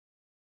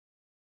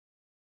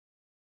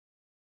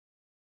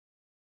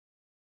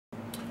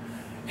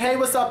Hey,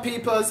 what's up,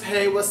 peoples?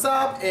 Hey, what's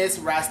up? It's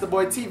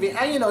Rastaboy TV,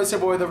 and you know it's your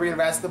boy, the real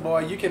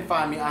Rastaboy. You can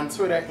find me on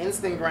Twitter,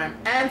 Instagram,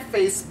 and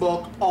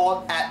Facebook,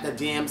 all at the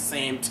damn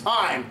same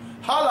time.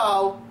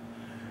 Hello,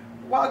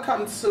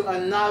 welcome to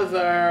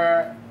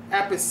another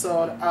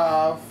episode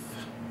of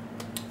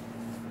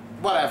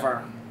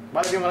whatever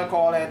you want to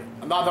call it.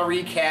 Another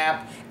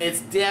recap.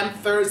 It's damn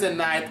Thursday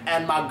night,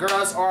 and my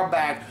girls are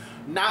back.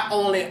 Not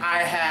only I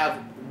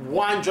have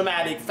one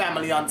dramatic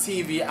family on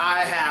TV,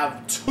 I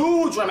have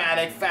two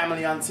dramatic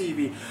family on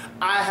TV.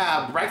 I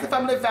have Braxton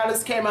Family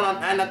Values came out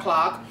on 9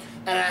 o'clock,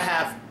 and I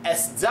have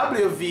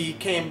SWV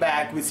came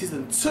back with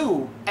season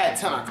 2 at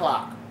 10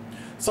 o'clock.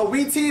 So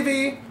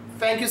WETv,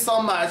 thank you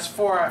so much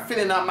for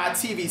filling up my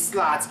TV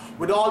slots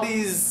with all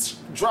these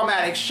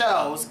dramatic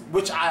shows,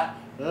 which I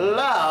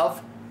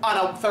love on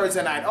a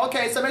Thursday night.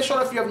 Okay, so make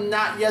sure if you have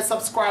not yet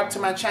subscribed to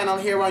my channel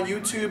here on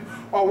YouTube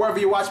or wherever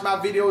you watch my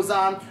videos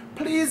on,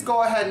 please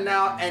go ahead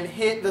now and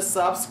hit the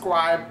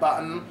subscribe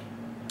button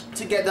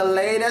to get the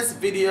latest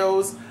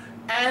videos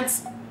and,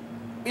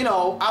 you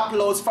know,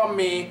 uploads from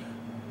me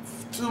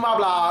through my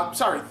blog,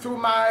 through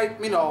my,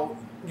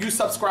 you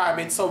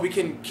subscribing so we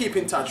can keep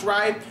in touch,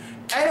 right?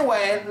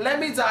 Anyway, let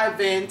me dive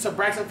into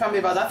Braxton Family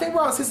Values. I think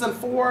we're on season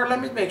 4.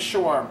 Let me make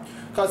sure,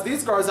 because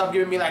these girls have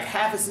given me like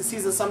half a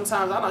season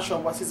sometimes. I'm not sure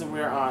what season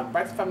we're on.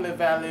 Braxton Family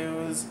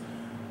Values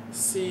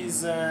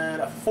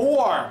season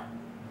 4.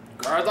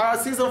 Girls are on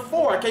season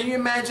 4. Can you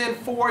imagine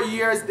 4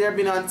 years they've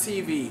been on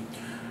TV?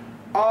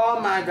 Oh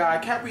my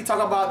God, can't we talk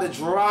about the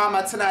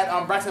drama tonight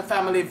on Braxton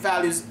Family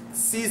Values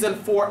season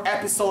 4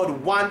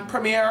 episode 1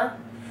 premiere?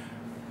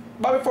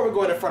 But before we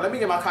go to the front, let me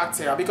get my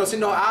cocktail, because you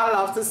know I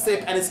love to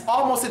sip, and it's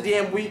almost a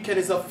damn weekend.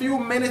 It's a few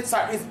minutes,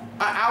 it's an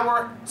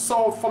hour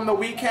so from the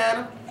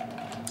weekend.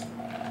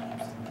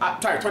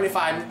 Sorry,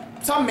 25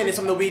 some minutes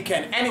from the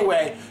weekend.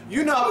 Anyway,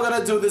 you know what we're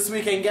gonna do this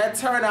weekend. Get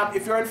turned up.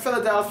 If you're in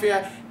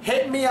Philadelphia,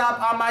 hit me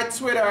up on my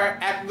Twitter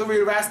at the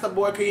real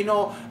Rastaboy, because you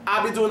know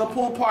I'll be doing a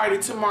pool party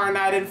tomorrow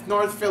night in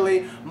North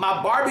Philly.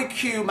 My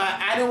barbecue, my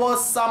annual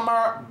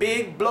summer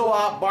big blow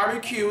up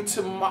barbecue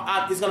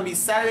tomorrow is gonna be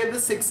Saturday the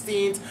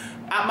 16th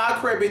at my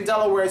crib in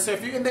Delaware. So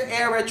if you're in the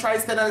area, try to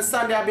stand on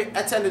Sunday. I'll be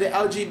attending the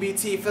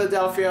LGBT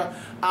Philadelphia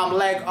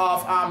leg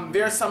of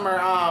their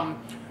summer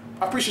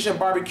appreciation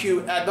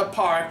barbecue at the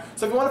park.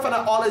 So if you want to find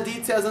out all the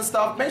details and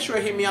stuff, make sure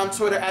you hit me on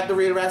Twitter at the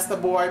real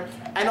Rastaboy.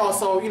 And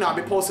also, you know, I'll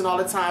be posting all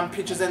the time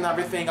pictures and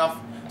everything of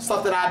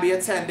stuff that I'll be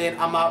attending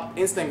on my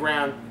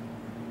Instagram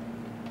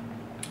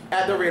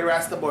at the real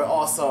Rastaboy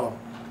also.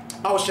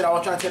 Oh shit, I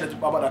was trying to tell you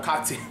about the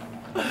cocktail.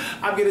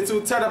 I'm getting too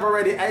turned up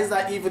already. It's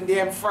not even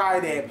damn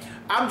Friday.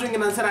 I'm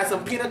drinking tonight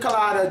some pina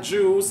colada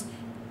juice.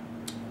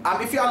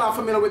 If y'all not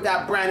familiar with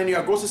that brand in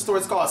your grocery store,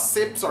 it's called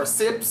Sips or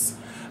Sips.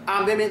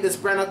 They made this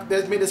brand,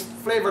 they made this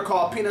flavor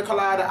called pina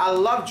colada. I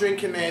love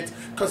drinking it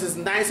because it's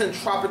nice and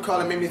tropical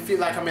and made me feel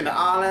like I'm in the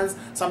islands.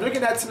 So I'm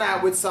drinking that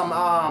tonight with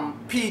some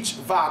peach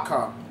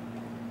vodka.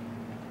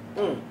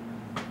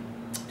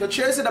 So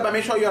cheers it up, and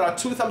make sure you all are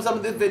 2 thumbs up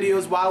with the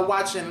videos while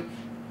watching,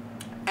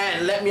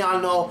 and let me all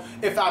know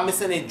if I'm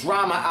missing any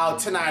drama out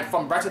tonight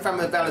from Braxton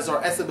Family Values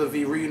or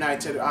SWV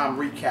Reunited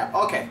recap.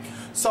 Okay,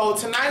 so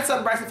tonight's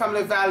on Braxton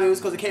Family Values,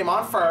 because it came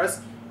on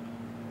first.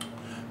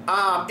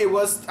 It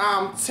was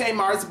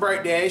Tamar's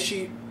birthday.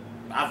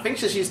 I think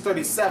she's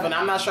 37.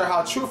 I'm not sure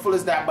how truthful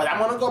is that, but I'm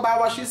gonna go by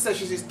what she said.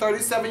 She's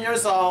 37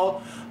 years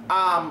old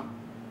on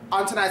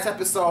tonight's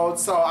episode,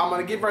 so I'm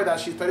gonna give her that.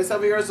 She's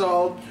 37 years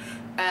old,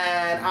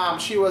 and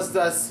she was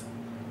just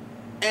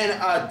in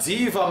a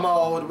diva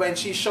mode when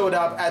she showed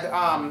up at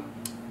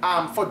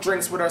for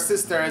drinks with her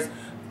sisters,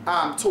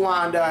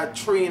 Tawanda,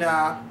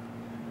 Trina,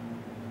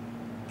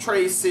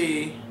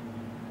 Tracy,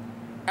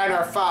 and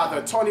her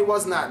father. Tony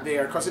was not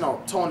there because, you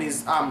know,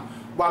 Tony's well,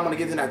 I'm gonna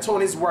get into that.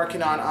 Tony's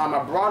working on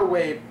a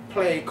Broadway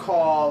play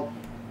called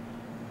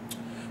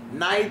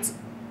Night.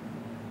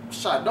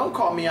 Don't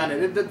call me on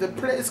it. The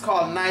play is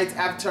called Night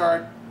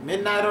After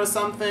Midnight or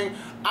something.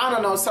 I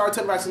don't know. Sorry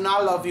to Braxton,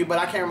 I love you, but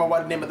I can't remember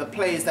what the name of the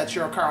play is that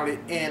you're currently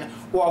in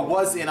or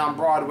was in on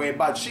Broadway.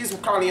 But she's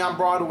currently on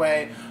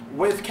Broadway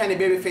with Kenny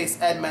Babyface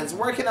Edmonds,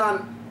 working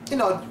on, you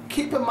know,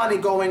 keeping money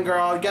going,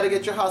 girl. You gotta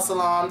get your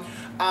hustle on.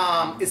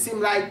 It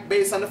seemed like,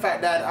 based on the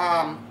fact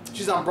that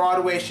she's on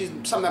Broadway,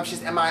 sometimes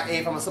she's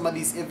MIA from some of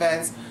these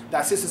events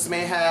that sisters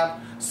may have.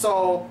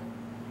 So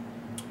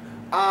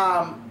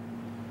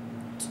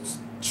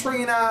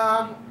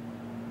Trina,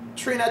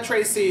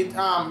 Tracy,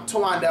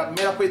 Tawanda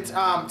met up with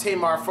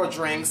Tamar for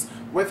drinks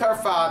with her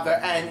father,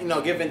 and, you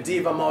know, giving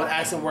diva mode,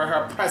 asking where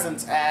her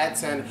presents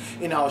at, and,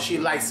 you know, she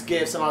likes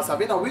gifts and all that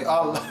stuff. You know, we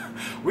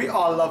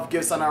all love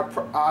gifts on our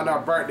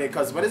birthday,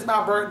 because when it's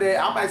my birthday,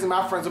 I'm asking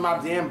my friends where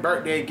my damn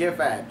birthday gift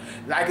at,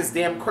 like it's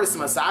damn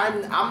Christmas.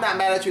 I'm not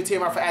mad at you,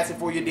 Tamar, for asking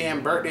for your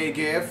damn birthday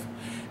gift.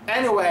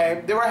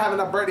 Anyway, they were having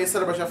a birthday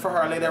celebration for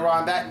her later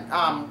on that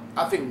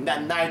I think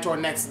that night or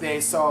next day.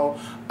 So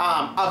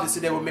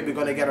obviously they were maybe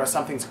going to get her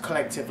something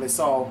collectively.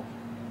 So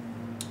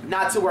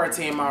not to worry,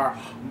 Tamar.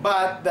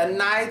 But the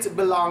night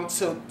belonged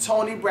to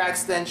Toni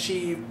Braxton.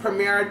 She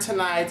premiered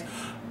tonight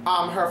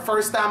her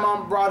first time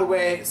on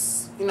Broadway,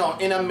 you know,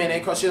 in a minute,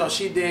 because, you know,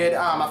 she did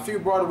a few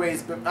Broadway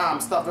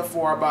stuff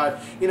before,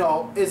 but, you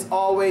know, it's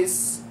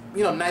always,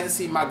 you know, nice to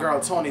see my girl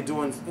Toni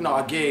doing, you know,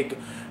 a gig,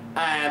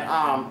 and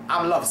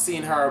I love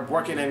seeing her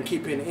working and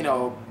keeping, you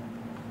know,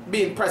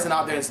 being present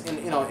out there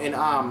in, you know, in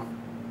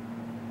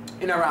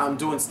around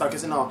doing stuff.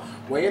 Because, you know,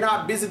 when you're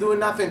not busy doing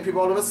nothing, people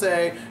always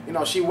say, you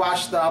know, she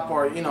washed up,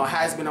 or, you know,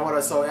 has been, or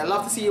whatever. So I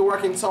love to see you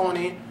working,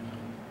 Toni.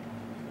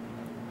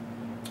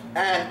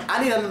 And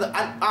I need another,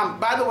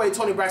 by the way,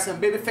 Toni Braxton,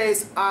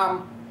 Babyface,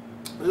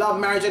 Love,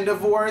 Marriage and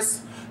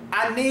Divorce,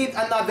 I need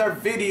another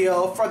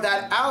video for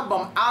that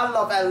album. I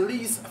love at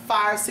least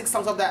 5-6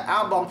 songs of that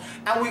album,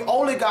 and we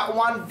only got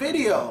one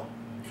video.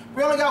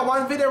 We only got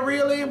one video,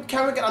 really?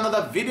 Can we get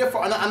another video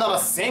for another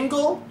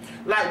single?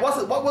 Like,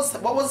 what was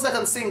the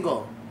second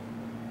single?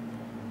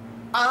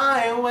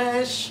 I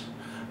wish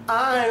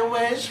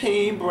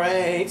he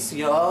breaks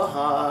your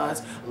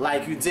heart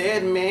like you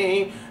did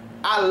me.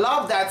 I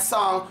love that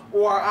song.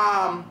 Or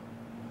I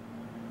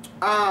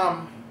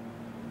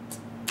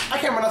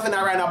can't remember nothing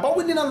right now, but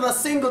we need another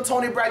single,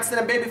 Toni Braxton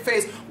and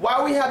Babyface.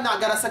 Why we have not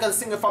got a second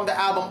single from the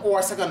album or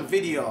a second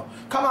video?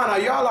 Come on now,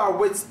 y'all are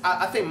with,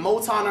 I think,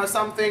 Motown or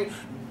something.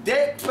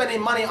 They're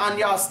spending money on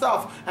y'all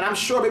stuff, and I'm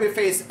sure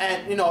Babyface,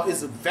 and you know,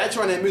 is a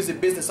veteran in the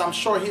music business. I'm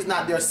sure he's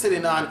not there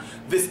sitting on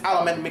this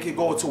album and make it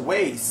go to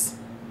waste.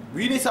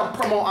 We need some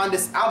promo on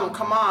this album.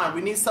 Come on,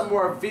 we need some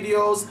more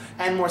videos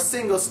and more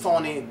singles,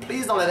 Toni.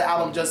 Please don't let the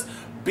album just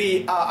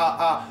be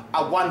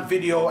a one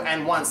video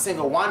and one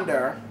single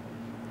wonder.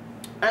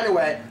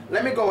 Anyway,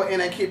 let me go in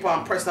and keep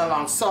on pressing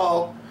along.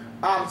 So,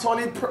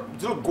 Toni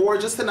looked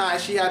gorgeous tonight.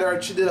 She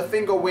did a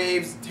finger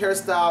waves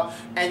hairstyle,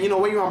 and you know,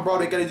 when you're on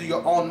Broadway, you gotta do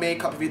your own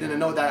makeup. If you didn't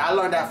know that, I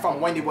learned that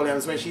from Wendy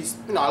Williams. When she's,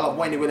 you know, I love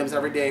Wendy Williams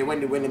every day.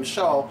 Wendy Williams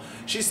show.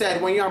 She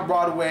said when you're on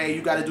Broadway,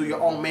 you gotta do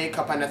your own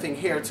makeup, and I think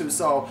hair too.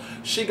 So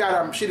she did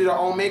her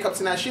own makeup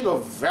tonight. She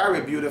looked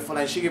very beautiful,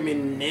 and she gave me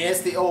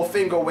nasty old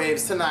finger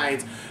waves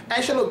tonight,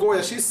 and she looked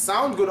gorgeous. She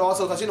sounded good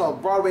also, because you know,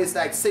 Broadway is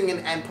like singing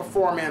and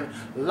performing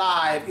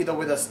live, either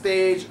with a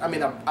stage, I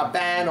mean a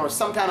band, or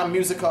some kind of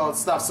musical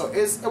stuff. So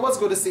it was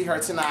good to see her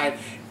tonight,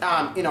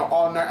 you know,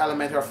 all in her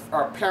element.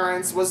 Her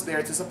parents was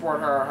there to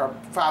support her, her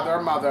father,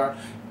 her mother,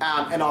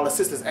 and all the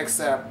sisters,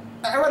 except,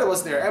 everybody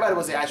was there,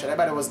 actually,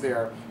 everybody was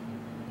there.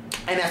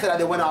 And after that,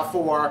 they went out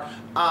for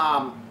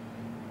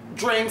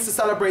drinks to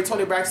celebrate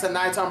Toni Braxton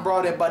night on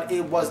Broadway, but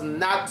it was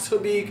not too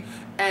big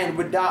and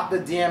without the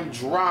damn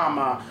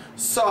drama.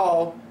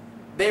 So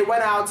they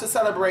went out to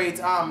celebrate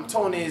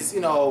Toni's,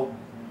 you know,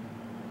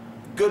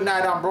 good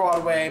night on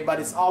Broadway, but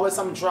it's always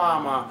some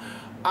drama.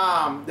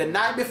 The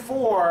night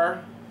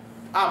before,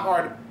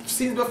 or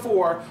scenes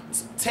before,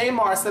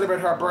 Tamar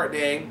celebrated her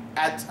birthday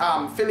at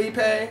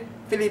Philippe,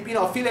 you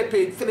know, Philippe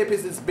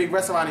is this big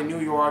restaurant in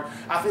New York.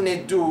 I think they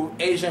do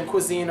Asian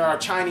cuisine or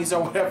Chinese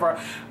or whatever.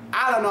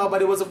 I don't know,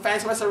 but it was a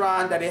fancy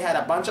restaurant that they had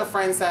a bunch of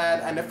friends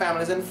at, and the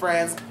families and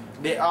friends.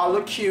 They all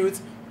look cute.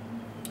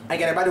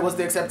 Again, everybody was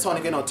there except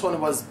Toni. You know, Toni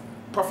was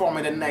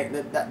performing the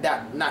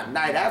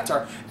night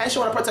after, and she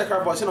want to protect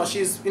her voice. You know,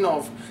 she's, you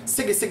know,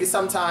 sicky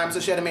sometimes, so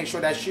she had to make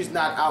sure that she's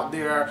not out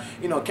there,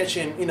 you know,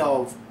 catching, you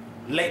know,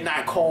 late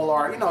night cold,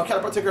 or, you know, kind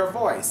of protect her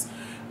voice.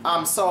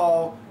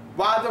 So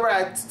while they were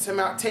at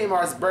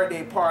Tamar's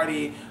birthday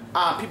party,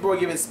 people were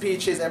giving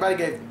speeches. Everybody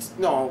gave,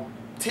 you know,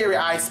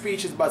 teary-eyed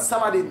speeches, but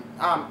somebody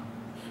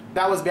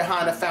that was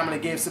behind the family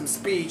gave some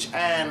speech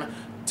and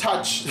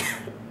touched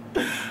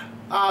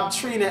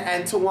Trina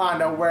and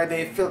Tawanda, where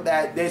they felt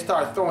that they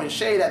started throwing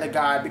shade at the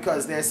guy,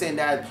 because they're saying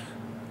that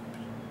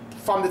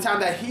from the time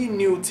that he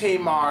knew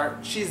Tamar,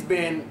 she's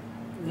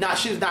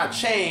not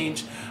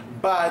changed,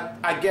 but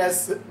I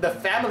guess the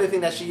family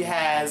thing that she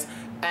has,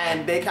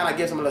 and they kind of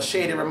give some of the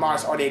shady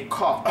remarks, or they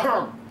call,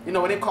 you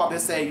know, when they call, they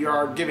say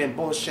you're giving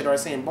bullshit or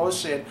saying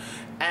bullshit,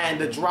 and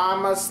the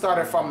drama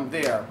started from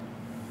there.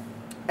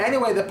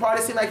 Anyway, the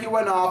party seemed like it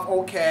went off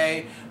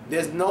okay.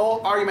 There's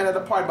no argument at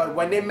the party, but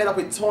when they met up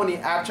with Toni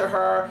after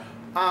her,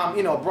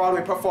 you know,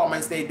 Broadway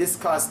performance, they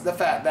discussed the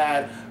fact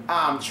that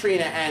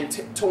Trina and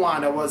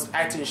Tawanda was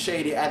acting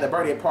shady at the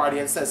birthday party,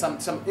 and said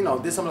some, you know,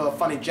 did some of the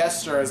funny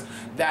gestures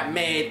that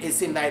made it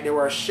seem like they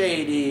were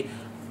shady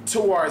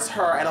towards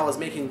her, and I was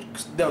making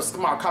those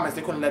smart comments.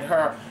 They couldn't let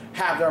her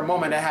have their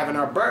moment of having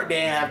her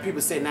birthday and have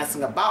people say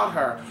nothing about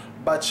her.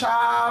 But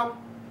child,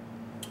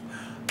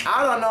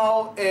 I don't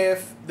know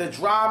if the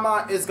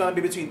drama is going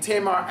to be between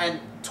Tamar and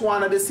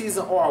Tawanda this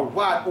season, or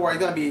what, or it's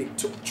going to be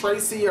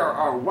Tracy,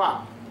 or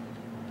what.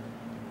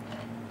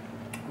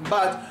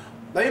 But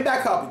let me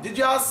back up. Did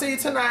y'all see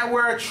tonight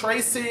where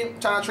Tracy,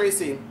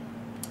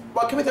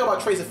 well, can we talk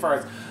about Tracy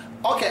first?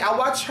 Okay, I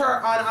watched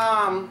her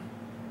on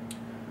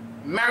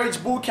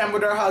marriage boot camp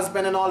with her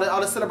husband and all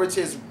the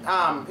celebrities,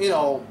 you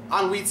know,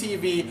 on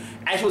WETv,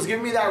 and she was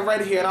giving me that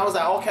red hair, and I was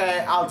like,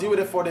 okay, I'll deal with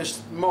it for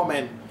this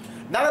moment.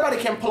 Not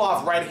everybody can pull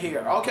off red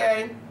hair,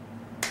 okay?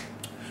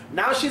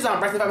 Now she's on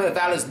Braxton Family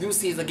Value's new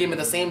season, giving me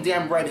the same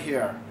damn red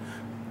hair.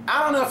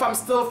 I don't know if I'm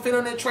still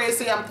feeling it,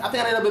 Tracy. I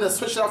think I need a bit of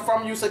switch up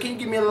from you. So can you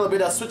give me a little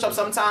bit of switch up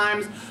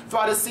sometimes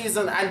throughout the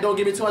season and don't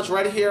give me too much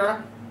red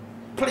here?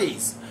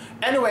 Please.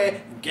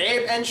 Anyway,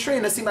 Gabe and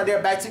Trina seem like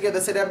they're back together.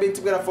 So they've been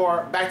together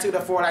for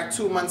like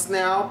 2 months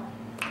now.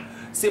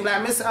 Seem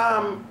like Miss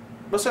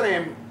what's her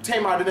name?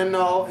 Tamar didn't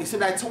know. It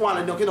seemed like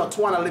Tawana, you know,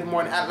 Tawana lived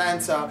more in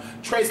Atlanta.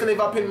 Tracy live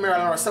up in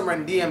Maryland or somewhere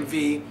in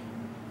DMV.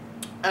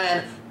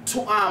 And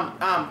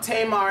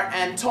Tamar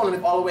and Tony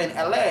live all the way in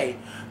LA.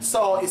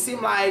 So it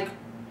seemed like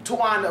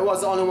Tawana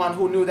was the only one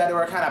who knew that they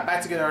were kind of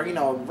back together, you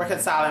know,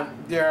 reconciling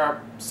their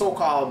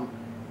so-called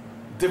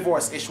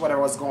divorce-ish,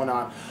 whatever was going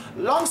on.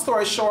 Long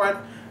story short,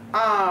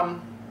 the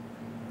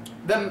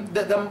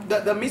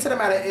meat of the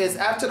matter is,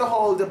 after the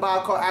whole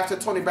debacle, after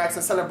Tony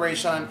Braxton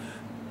celebration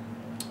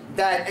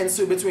that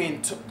ensued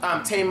between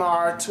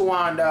Tamar,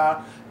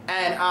 Tawanda,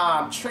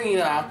 and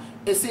Trina,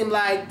 it seemed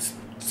like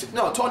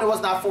no, Tony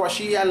was not forced.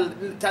 She had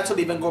to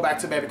leave and go back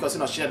to bed because, you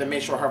know, she had to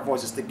make sure her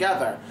voice is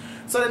together.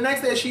 So the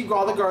next day she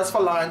called the girls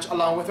for lunch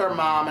along with her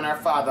mom and her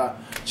father.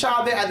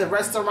 Child there at the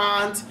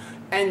restaurant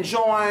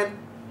enjoying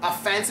a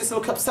fancy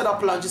little set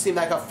up lunch. It seemed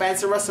like a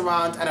fancy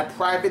restaurant and a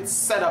private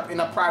setup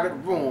in a private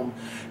room.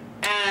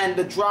 And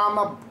the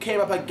drama came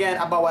up again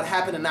about what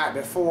happened the night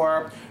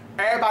before.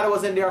 Everybody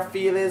was in their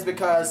feelings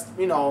because,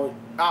 you know,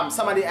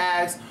 somebody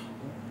asked,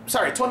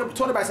 sorry, Tony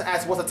Braxton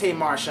asked, what's a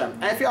Tamar?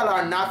 And if y'all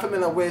are not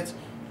familiar with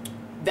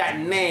that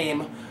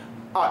name,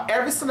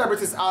 every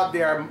celebrities out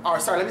there, or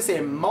sorry, let me say,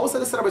 most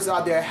of the celebrities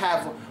out there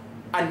have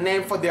a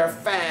name for their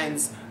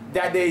fans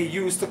that they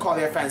use to call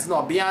their fans. No,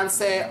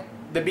 Beyonce,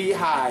 the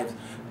Beehive,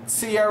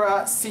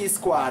 Sierra, C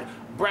Squad,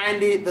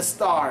 Brandy, the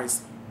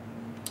Stars,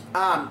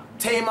 Tamar,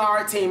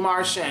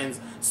 Tamartians.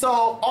 So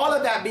all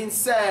of that being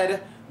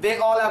said, they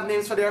all have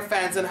names for their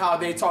fans and how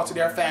they talk to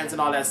their fans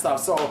and all that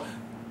stuff. So,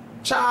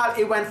 child,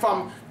 it went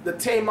from the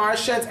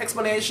Tamartians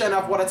explanation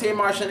of what a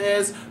Tamartian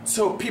is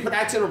to people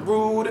acting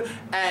rude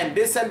and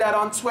this and that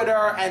on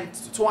Twitter, and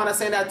Tawana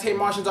saying that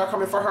Tamartians are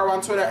coming for her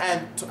on Twitter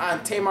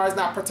and Tamar is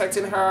not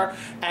protecting her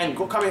and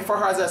coming for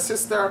her as a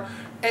sister.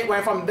 It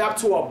went from that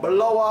to a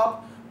blow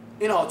up.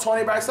 You know,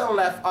 Tony Braxton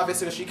left,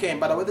 obviously she came,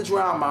 but with the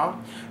drama,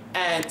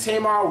 and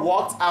Tamar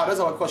walked out as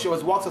well because she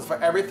was walked out for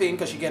everything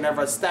because she can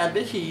never stand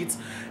the heat.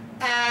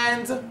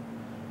 And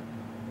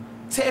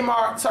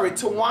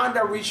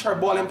Tawanda reached her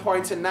boiling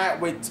point tonight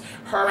with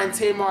her and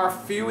Tamar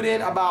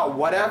feuding about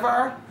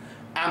whatever.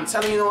 I'm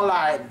telling you no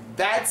lie,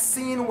 that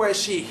scene where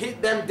she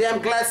hit them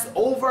damn glass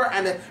over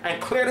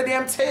and cleared the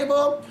damn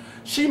table,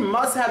 she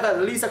must have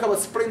at least a couple of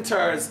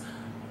splinters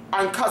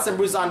and cuts and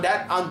bruises on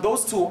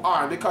those two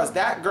arms, because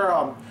that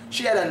girl,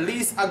 she had at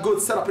least a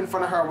good setup in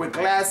front of her with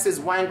glasses,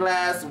 wine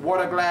glass,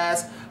 water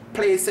glass,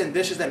 plates and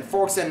dishes and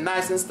forks and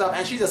knives and stuff,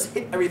 and she just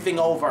hit everything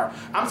over.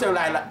 I'm telling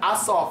you, like I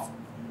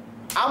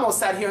almost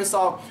sat here and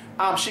saw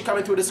she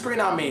coming through the screen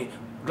on me,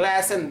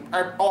 glass and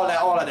all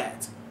of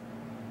that.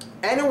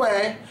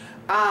 Anyway,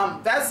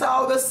 that's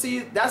how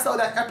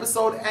that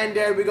episode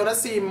ended. We're gonna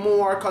see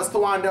more because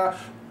Tawanda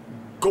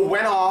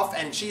went off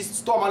and she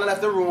stormed out and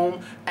left the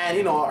room, and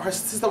you know her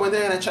sister went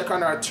in and checked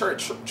on her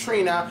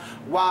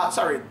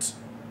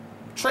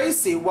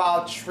Tracy,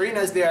 while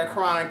Trina's there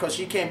crying because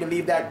she can't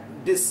believe that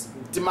this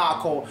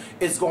debacle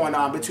is going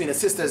on between the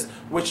sisters,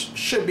 which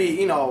should be,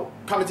 you know,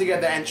 coming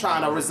together and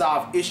trying to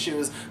resolve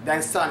issues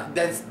then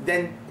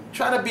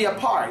trying to be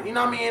apart. You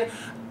know what I mean?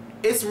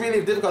 It's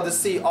really difficult to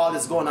see all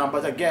this going on,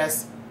 but I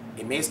guess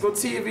it makes good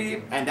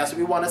TV, and that's what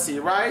we want to see,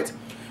 right?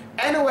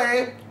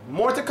 Anyway,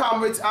 more to come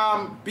with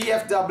BFV,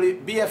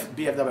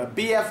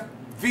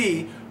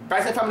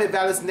 Braxton Family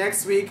Values,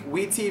 next week,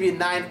 WETv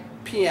 9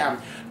 p.m.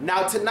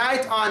 Now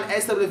tonight on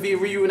SWV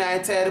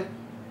Reunited,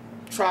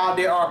 trial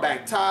they are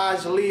back.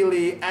 Taj,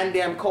 Lily, and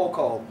damn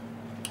Coco,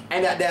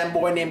 and that damn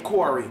boy named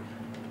Corey.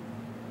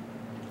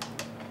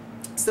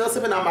 Still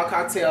sipping on my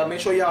cocktail. Make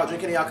sure y'all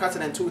drinking y'all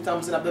cocktail and 2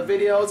 thumbs up the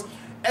videos.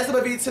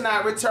 SWV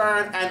tonight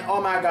return, and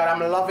oh my god,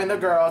 I'm loving the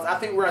girls. I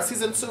think we're at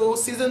season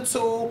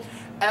 2,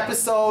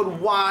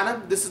 episode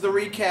 1. This is the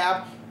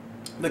recap.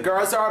 The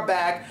girls are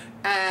back,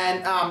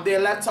 and they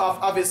left off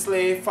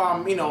obviously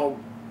from, you know,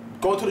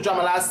 going through the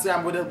drama last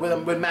time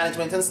with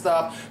management and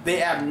stuff. They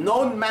have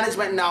no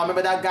management now.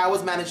 Remember that guy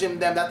was managing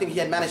them. I think he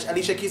had managed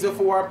Alicia Keys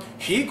before.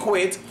 He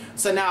quit.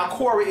 So now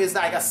Corey is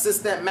like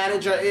assistant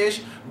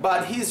manager-ish,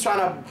 but he's trying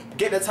to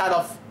get the title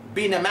of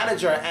being a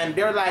manager. And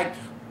they're like,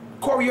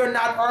 Corey, you're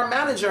not our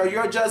manager.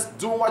 You're just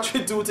doing what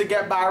you do to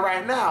get by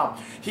right now.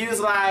 He was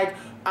like,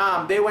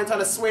 they went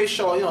on a Sway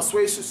show. You know,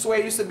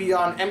 Sway used to be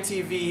on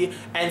MTV,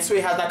 and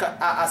Sway has like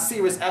a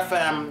Sirius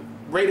FM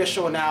radio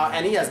show now,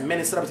 and he has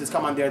many celebrities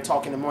come on there and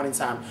talk in the morning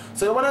time.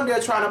 So they went on there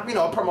trying to, you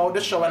know, promote the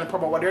show and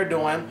promote what they're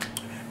doing.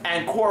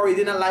 And Corey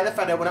didn't like the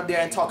fact that went up there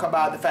and talk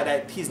about the fact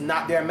that he's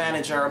not their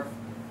manager.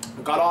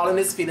 Got all in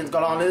his feelings,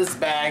 got all in his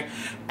bag,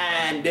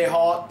 and they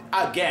all,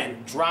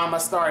 again, drama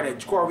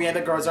started. Corey and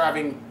the girls are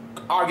having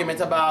argument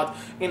about,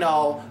 you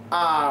know,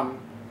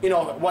 you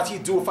know, what he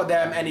do for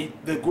them, and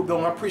the group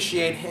don't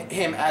appreciate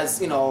him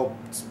as, you know,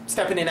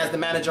 stepping in as the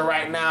manager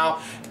right now.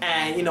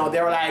 And, you know,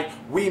 they were like,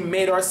 we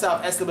made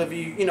ourselves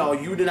SWV, you know,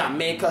 you did not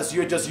make us,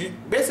 you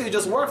basically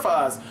just work for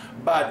us.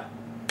 But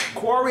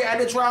Corey and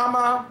the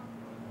drama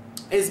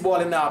is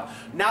boiling up.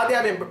 Now they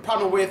have a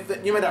problem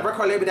with, you know, that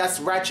record label that's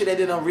Ratchet. They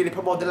didn't really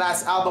promote the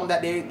last album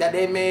that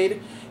they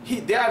made.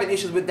 They're having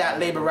issues with that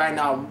label right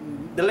now.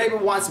 The label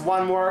wants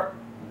one more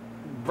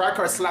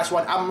record /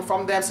 one album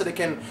from them so they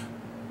can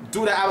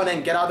do the album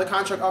and get out of the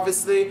contract,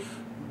 obviously.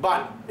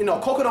 But, you know,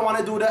 Coco don't want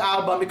to do the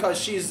album because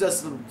she's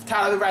just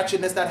tired of the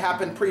ratchetness that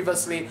happened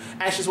previously,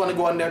 and she's want to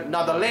go on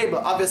another label.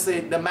 Obviously,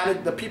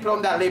 the people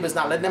on that label is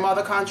not letting them out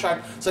of the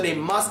contract, so they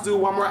must do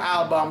one more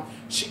album.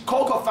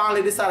 Coco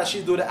finally decided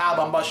she'd do the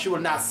album, but she will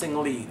not sing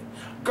lead.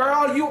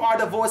 Girl, you are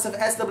the voice of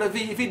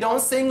SWV. If you don't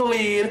sing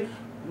lead,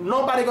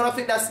 nobody gonna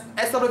think that's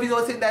SWV.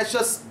 Gonna think that's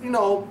just, you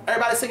know,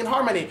 everybody singing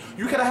harmony.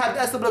 You could have had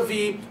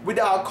SWV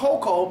without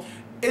Coco.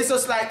 It's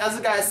just like, as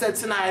the guy said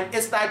tonight,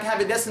 it's like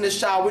having Destiny's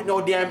Child with no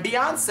damn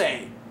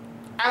Beyonce. And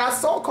I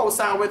so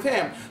co-signed with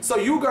him. So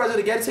you girls need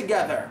to get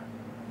together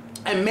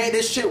and make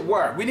this shit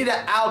work. We need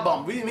an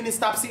album. We need to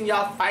stop seeing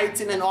y'all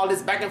fighting and all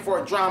this back and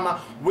forth drama.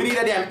 We need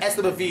a damn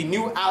SWV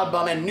new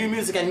album and new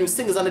music and new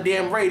singles on the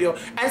damn radio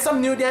and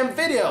some new damn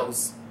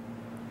videos.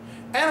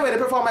 Anyway, they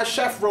performed at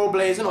Chef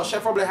Roble's. You know,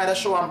 Chef Roble had a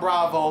show on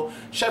Bravo.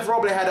 Chef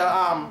Roble had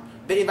a,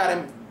 they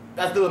invited him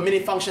to do a mini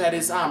function at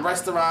his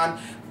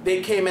restaurant.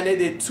 They came and they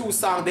did 2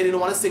 songs. They didn't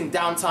want to sing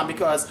Downtown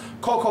because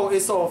Coco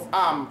is so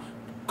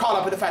caught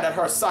up with the fact that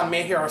her son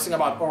may hear her sing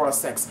about oral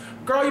sex.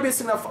 Girl, you've been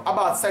singing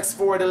about sex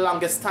for the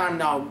longest time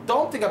now.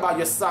 Don't think about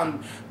your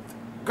son.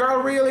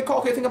 Girl, really,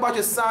 Coco, you think about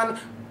your son?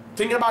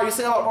 Thinking about you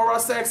singing about oral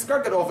sex?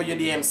 Girl, get over your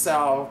damn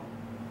self.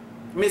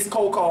 Miss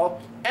Coco.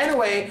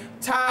 Anyway,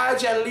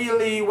 Taj and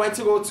Lily went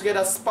to go to get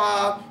a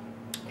spa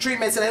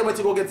treatments, and they went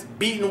to go get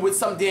beaten with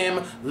some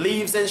damn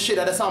leaves and shit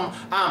at some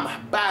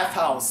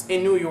bathhouse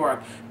in New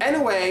York.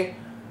 Anyway,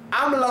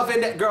 I'm loving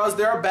that, girls.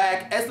 They're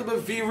back.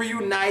 SWV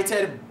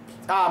Reunited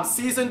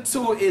season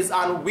 2 is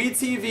on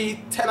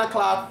WETv 10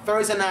 o'clock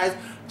Thursday nights.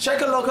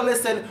 Check a local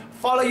listen.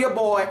 Follow your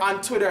boy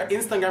on Twitter,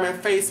 Instagram, and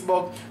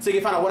Facebook so you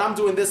can find out what I'm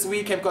doing this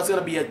weekend, because there's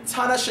gonna be a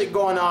ton of shit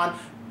going on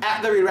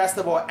at The Real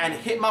Rasta Boy. And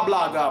hit my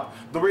blog up,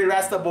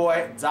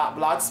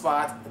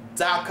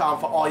 therealrastaboy.blogspot.com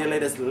for all your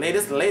latest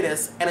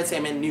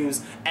entertainment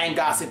news and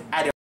gossip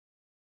at your